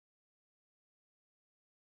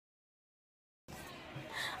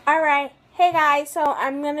Alright, hey guys, so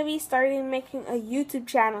I'm going to be starting making a YouTube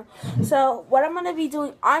channel. So what I'm going to be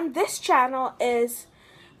doing on this channel is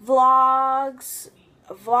vlogs,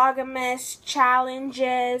 vlogmas,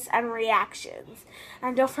 challenges, and reactions.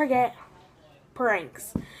 And don't forget,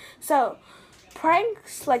 pranks. So,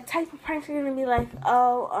 pranks, like type of pranks are going to be like,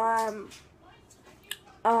 I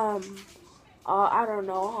don't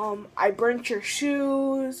know, I burnt your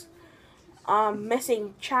shoes,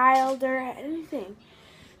 missing child, or anything.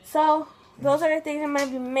 So, those are the things I'm going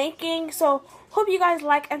to be making. So, hope you guys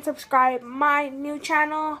like and subscribe my new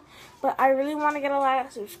channel. But I really want to get a lot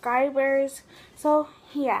of subscribers. So,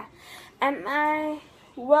 yeah. And I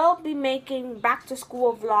will be making back to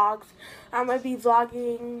school vlogs. I'm going to be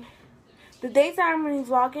vlogging. The days that I'm going to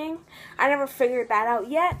be vlogging, I never figured that out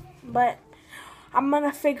yet. But I'm going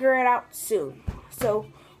to figure it out soon. So,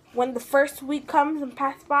 when the first week comes and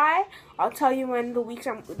pass by, I'll tell you when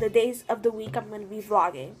the days of the week I'm going to be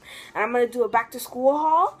vlogging. And I'm going to do a back to school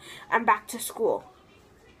haul and back to school.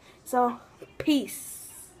 So, peace.